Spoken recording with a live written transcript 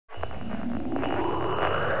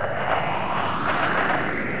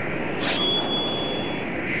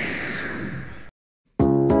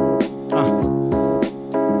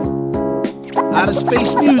outer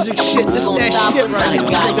space music shit. This that shit right here.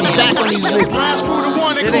 Taking back on these niggas.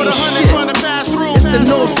 It ain't shit. It's the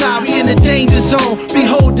north side, we in the danger zone.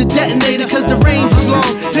 Behold the detonator, cause the range is long.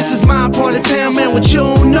 This is my part of town, man, what you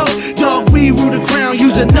don't know. Dog, we rule the crown,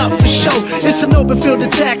 using up for show. It's an open field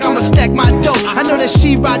attack, I'ma stack my dough. I know that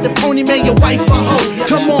she ride the pony, man, your wife a hoe.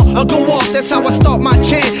 Come on, I'll go off, that's how I start my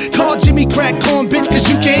chant. Call Jimmy Crack Corn, bitch, cause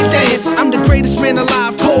you can't dance. I'm the greatest man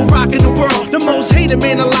alive, cold rock in the world. The most hated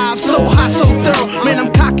man alive, so hot, so thorough. Man,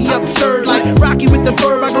 I'm cocky, absurd, like Rocky with the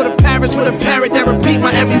verb. I go to Paris with a parrot that repeat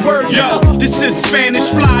my every word. Yo, this is Spanish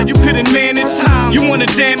fly, you couldn't manage time. You wanna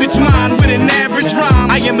damage mine with an average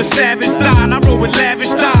rhyme. I am a savage dime, I roll with lavish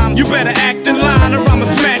dimes. You better act in line or I'ma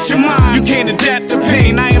smash your mind. You can't adapt to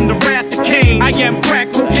pain, I am the wrath of Cain. I am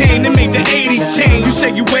crack cocaine that made the 80s change. You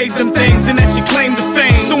say you waved them things and that you claim the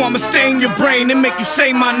fame. So I'ma stain your brain and make you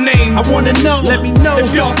say my name. I wanna know, let me know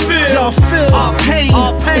if y'all feel our pain.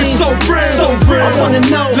 It's so real, so real. I wanna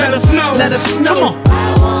know, let us know, let us know. Come on.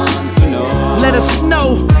 Let us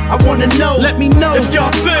know, I wanna know, let me know if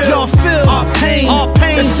y'all feel our pain.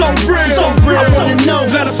 It's so real, so real. I wanna know,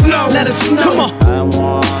 let us know, let us know. Come on. I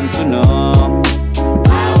want to know,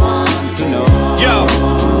 I want to know. Yo,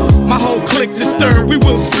 my whole clique disturbed, we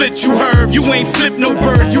will split you herbs. You ain't flip no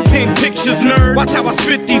birds, you paint pictures, nerd. Watch how I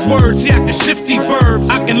spit these words, see I can shift these verbs.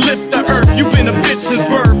 I can lift the earth, you been a bitch since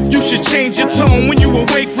birth. You should change your tone when you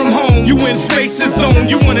away from home. You in space's zone,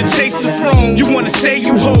 you wanna chase the throne. You wanna say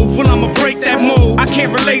you hove, well I'ma break that mold. I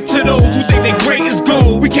can't relate to those who think they great as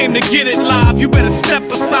gold. We came to get it live, you better step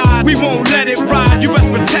aside. We won't let it ride, you best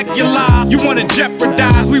protect your life. You wanna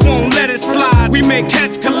jeopardize, we won't let it slide. We make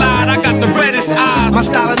heads collide, I got the reddest eyes. My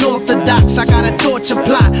style unorthodox, I got a torture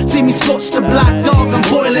plot. See me scorch the block, dog, I'm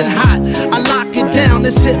boiling hot. I lock it down,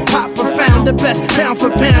 this hip-hop profound. The best pound for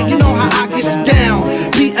pound, you know how I gets down.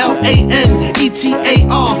 B-L-A-N-E-T-A-R.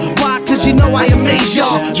 Why? Cause you know I amaze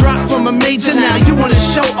y'all. Drop from a major now, you wanna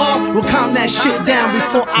show off? Well calm that shit down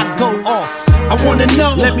before I go off. I wanna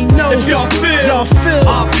know, let me know if y'all feel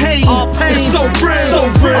our pain. It's so real, so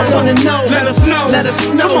real. I wanna know, let us know, let us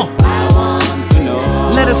know. Come on.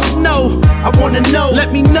 Let us know, I wanna know,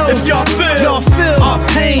 let me know if y'all feel our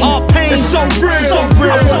pain. It's so real, so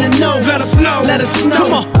real. I wanna know, let us know, let us know.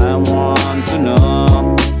 Come on. I want to know,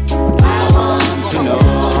 I want to know.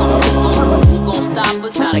 Who gon' stop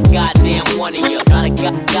us? Not a goddamn one of you. Not a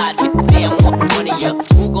goddamn one of you.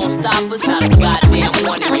 Who gon' stop us? Not a goddamn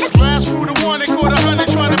one of you. Last through the one, they caught 100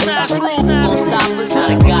 trying to pass through. Who gon' stop us?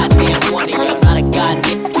 Not a goddamn one of you. Not a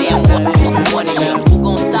goddamn one of you. Who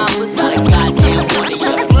gon' stop us? Not a goddamn one of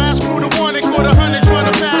you. Last through the one, they caught 100 trying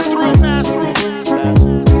to pass through.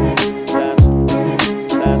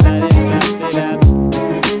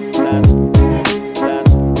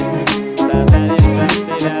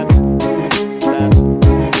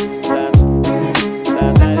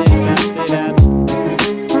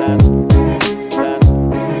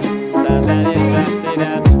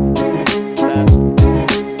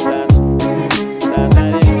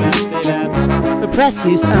 For press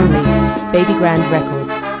use only, Babygrande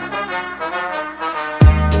Records.